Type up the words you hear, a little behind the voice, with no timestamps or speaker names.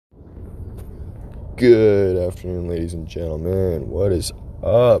Good afternoon, ladies and gentlemen. What is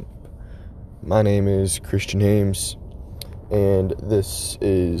up? My name is Christian Hames, and this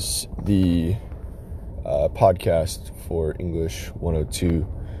is the podcast for English 102.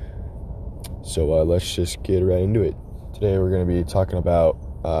 So let's just get right into it. Today we're going to be talking about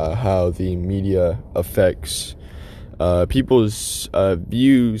how the media affects people's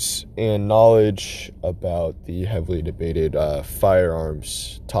views and knowledge about the heavily debated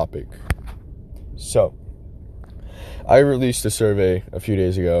firearms topic. So, I released a survey a few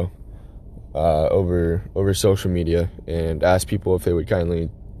days ago over social media and asked people if they would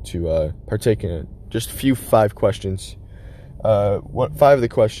kindly to partake in just a few 5 questions. 5 of the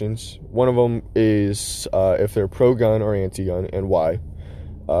questions. One of them is if they're pro-gun or anti-gun and why.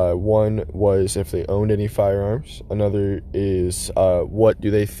 One was if they owned any firearms. Another is what do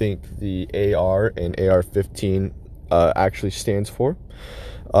they think the AR and AR-15 actually stands for.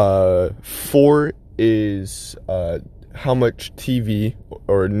 4 is how much TV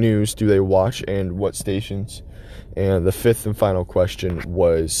or news do they watch and what stations. And the 5th and final question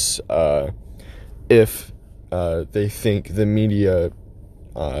was if they think the media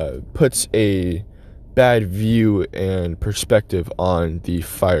puts a bad view and perspective on the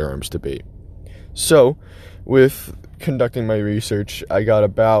firearms debate. So, with conducting my research, I got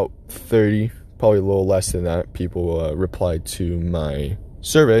about 30, probably a little less than that, people replied to my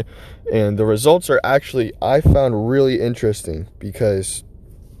survey, and the results are actually, I found really interesting because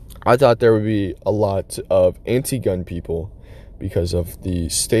I thought there would be a lot of anti-gun people because of the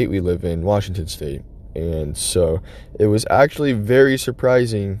state we live in, Washington State, and so it was actually very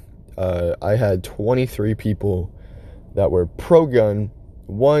surprising. I had 23 people that were pro-gun.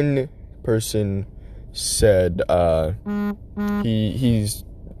 One person said he's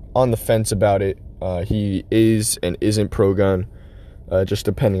on the fence about it. He is and isn't pro-gun, just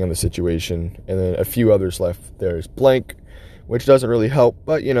depending on the situation. And then a few others left there's blank, which doesn't really help,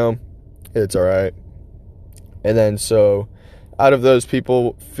 but it's all right. And then so out of those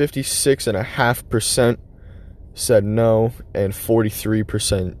people, 56.5% said no, and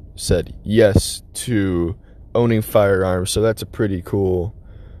 43% said yes to owning firearms. So that's a pretty cool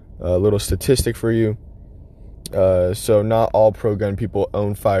little statistic for you. So not all pro-gun people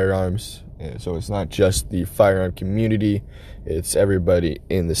own firearms. So it's not just the firearm community, it's everybody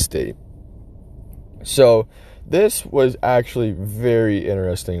in the state. So this was actually very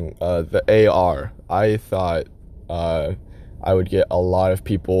interesting. The AR, I thought I would get a lot of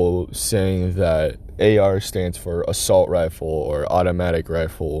people saying that AR stands for assault rifle or automatic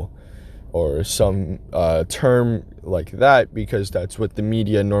rifle or some term like that, because that's what the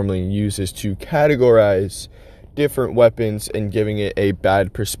media normally uses to categorize different weapons and giving it a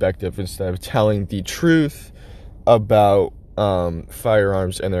bad perspective instead of telling the truth about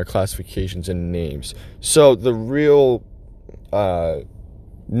firearms and their classifications and names. So the real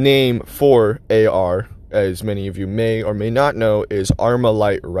name for AR, as many of you may or may not know, is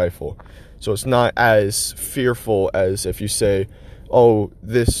Armalite rifle. So it's not as fearful as if you say, oh,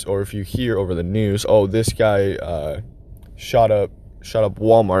 this, or if you hear over the news, oh, this guy shot up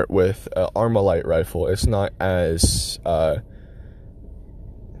Walmart with an Armalite rifle. It's not as, I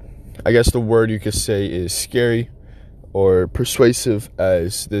guess the word you could say is scary or persuasive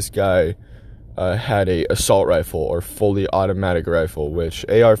as this guy had a assault rifle or fully automatic rifle, which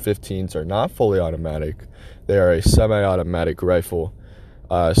AR-15s are not fully automatic. They are a semi-automatic rifle.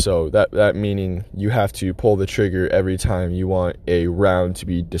 So that meaning you have to pull the trigger every time you want a round to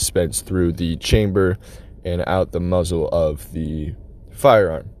be dispensed through the chamber and out the muzzle of the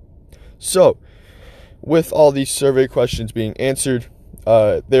firearm. So, with all these survey questions being answered,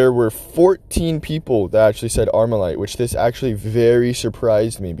 there were 14 people that actually said Armalite, which this actually very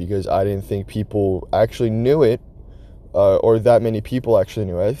surprised me because I didn't think people actually knew it, or that many people actually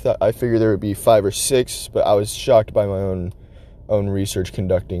knew it. I figured there would be 5 or 6, but I was shocked by my own research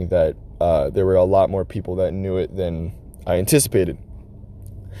conducting that there were a lot more people that knew it than I anticipated.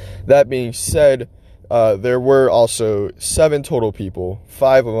 That being said, there were also 7 total people.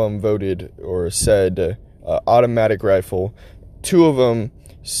 5 of them voted or said automatic rifle. 2 of them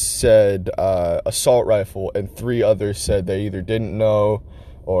said assault rifle, and 3 others said they either didn't know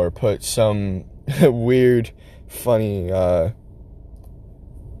or put some weird, funny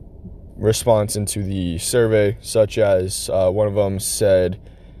response into the survey, such as one of them said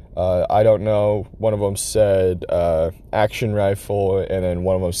I don't know, one of them said action rifle, and then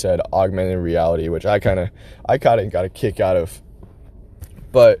one of them said augmented reality, which I kind of got a kick out of.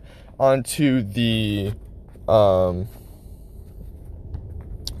 But onto the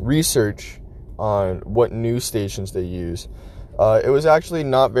research on what news stations they use. It was actually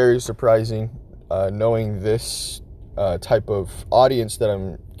not very surprising. knowing this type of audience that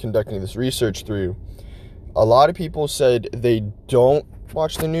I'm conducting this research through, a lot of people said they don't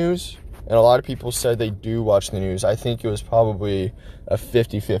watch the news, and a lot of people said they do watch the news. I think it was probably a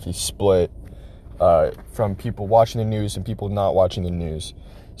 50-50 split from people watching the news and people not watching the news.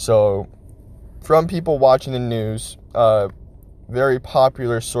 So from people watching the news, very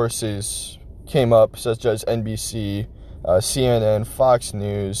popular sources came up, such as NBC, CNN, Fox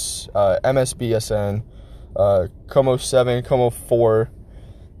News, MSBSN, Como 7, Como 4,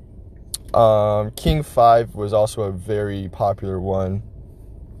 King 5 was also a very popular one.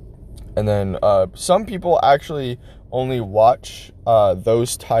 And then some people actually only watch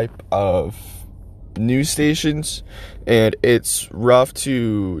those type of news stations, and it's rough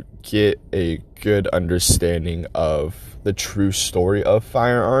to get a good understanding of the true story of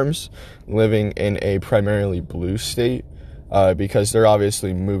firearms living in a primarily blue state, because they're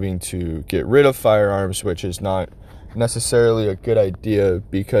obviously moving to get rid of firearms, which is not necessarily a good idea,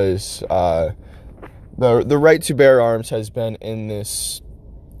 because the right to bear arms has been in this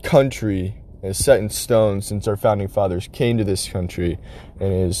country, is set in stone since our founding fathers came to this country,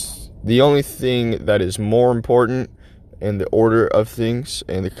 and is the only thing that is more important in the order of things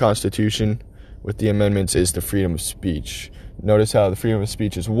in the Constitution with the amendments is the freedom of speech. Notice how the freedom of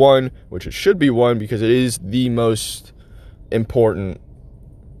speech is one, which it should be one, because it is the most important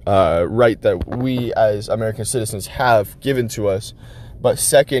right that we as American citizens have given to us. But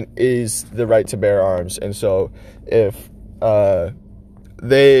second is the right to bear arms. And so if the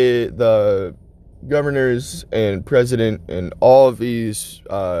governors and president and all of these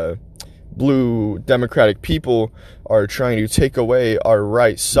blue democratic people are trying to take away our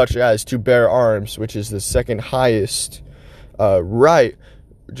rights, such as to bear arms, which is the second highest right,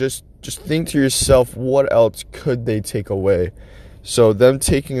 just think to yourself, what else could they take away? So them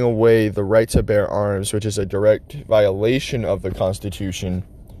taking away the right to bear arms, which is a direct violation of the Constitution,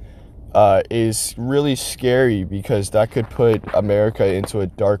 is really scary, because that could put America into a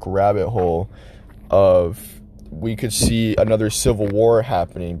dark rabbit hole of, we could see another civil war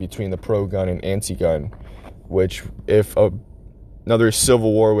happening between the pro-gun and anti-gun, which if another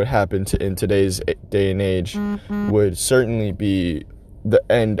civil war would happen in today's day and age, would certainly be the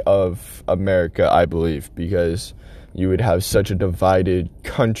end of America, I believe, because you would have such a divided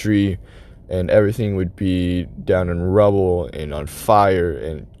country and everything would be down in rubble and on fire,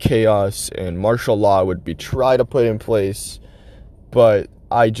 and chaos and martial law would be tried to put in place. But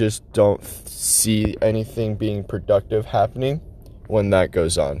I just don't see anything being productive happening when that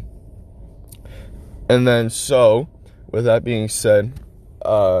goes on. And then, so with that being said,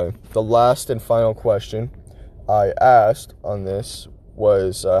 the last and final question I asked on this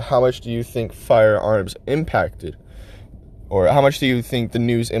was, how much do you think firearms impacted, or how much do you think the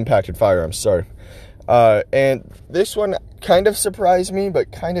news impacted firearms? Sorry. And this one kind of surprised me,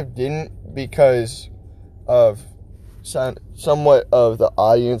 but kind of didn't, because of somewhat of the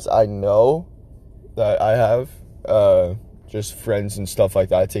audience I know that I have, just friends and stuff like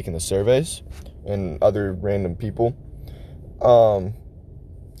that, taking the surveys, and other random people.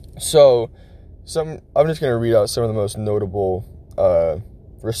 So I'm just going to read out some of the most notable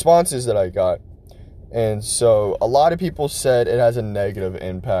responses that I got. And so a lot of people said it has a negative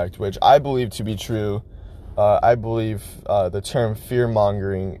impact, which I believe to be true. I believe the term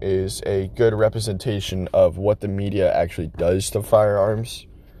fear-mongering is a good representation of what the media actually does to firearms.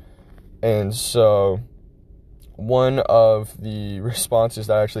 And so one of the responses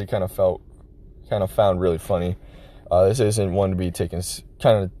that I actually kind of found really funny, this isn't one to be taken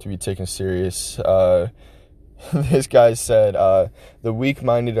serious. This guy said, the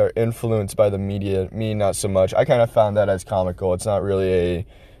weak-minded are influenced by the media, me not so much. I kind of found that as comical. It's not really a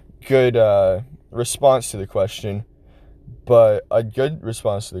good response to the question, but a good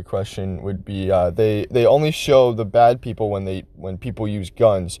response to the question would be, they only show the bad people when people use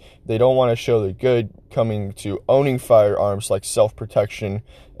guns. They don't want to show the good coming to owning firearms, like self-protection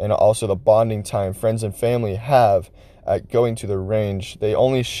and also the bonding time friends and family have at going to the range. They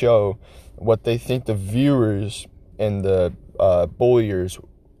only show what they think the viewers and the bulliers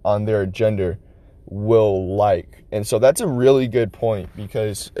on their agenda will like. And so that's a really good point,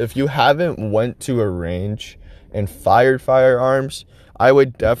 because if you haven't went to a range and fired firearms, I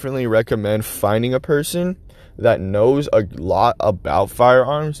would definitely recommend finding a person that knows a lot about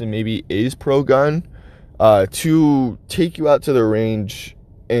firearms and maybe is pro-gun, to take you out to the range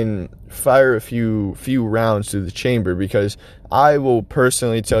and fire a few rounds through the chamber, because I will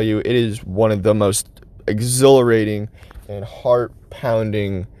personally tell you, it is one of the most exhilarating and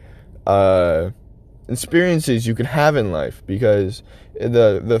heart-pounding experiences you can have in life, because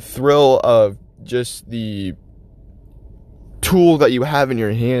the thrill of just the tool that you have in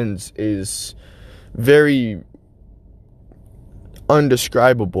your hands is very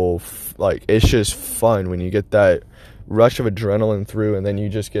undescribable. Like, it's just fun when you get that rush of adrenaline through, and then you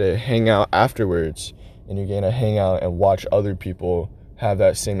just get to hang out afterwards, and you get to hang out and watch other people have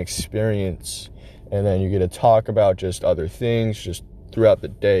that same experience, and then you get to talk about just other things just throughout the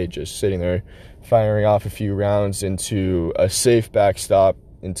day, just sitting there firing off a few rounds into a safe backstop,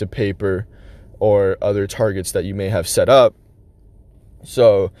 into paper or other targets that you may have set up.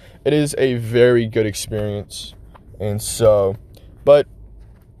 So it is a very good experience. And so, but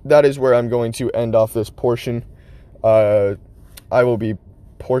that is where I'm going to end off this portion. I will be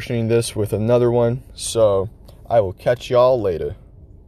portioning this with another one, so I will catch y'all later.